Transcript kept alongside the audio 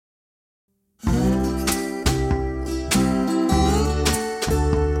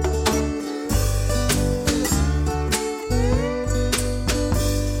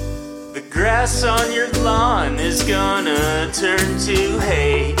grass on your lawn is gonna turn to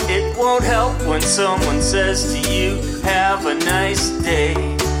hay. It won't help when someone says to you, have a nice day.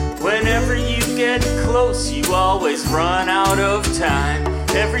 Whenever you get close, you always run out of time.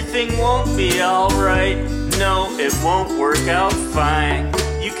 Everything won't be alright, no, it won't work out fine.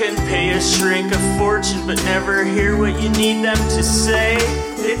 You can pay a shrink a fortune, but never hear what you need them to say.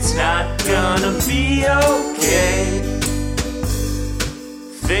 It's not gonna be okay.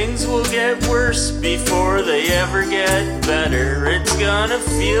 Things will get worse before they ever get better. It's gonna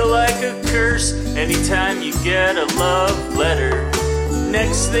feel like a curse anytime you get a love letter.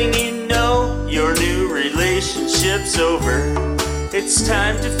 Next thing you know, your new relationship's over. It's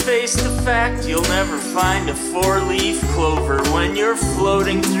time to face the fact you'll never find a four-leaf clover. When you're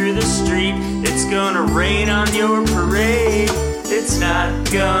floating through the street, it's gonna rain on your parade. It's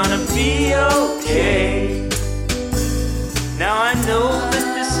not gonna be okay. Now I know that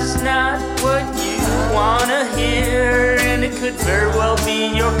this is not what you wanna hear, and it could very well be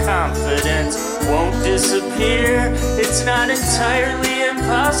your confidence won't disappear. It's not entirely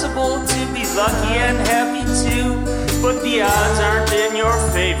impossible to be lucky and happy too, but the odds aren't in your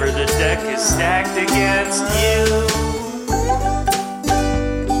favor, the deck is stacked against you.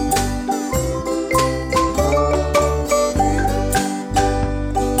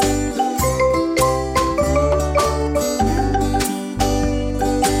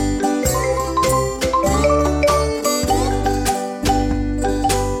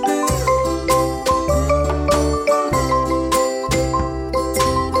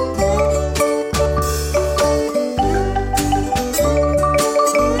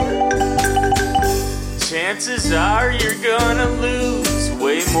 Chances are you're gonna lose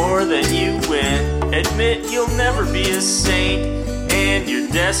way more than you win. Admit you'll never be a saint, and you're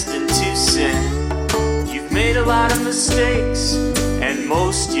destined to sin. You've made a lot of mistakes, and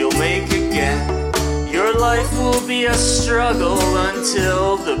most you'll make again. Your life will be a struggle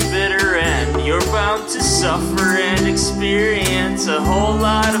until the bitter end. You're bound to suffer and experience a whole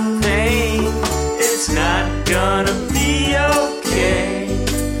lot of pain. It's not gonna be okay.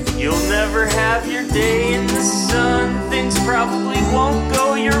 You'll never have your day in the sun. Things probably won't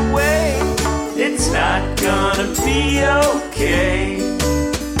go your way. It's not gonna be okay.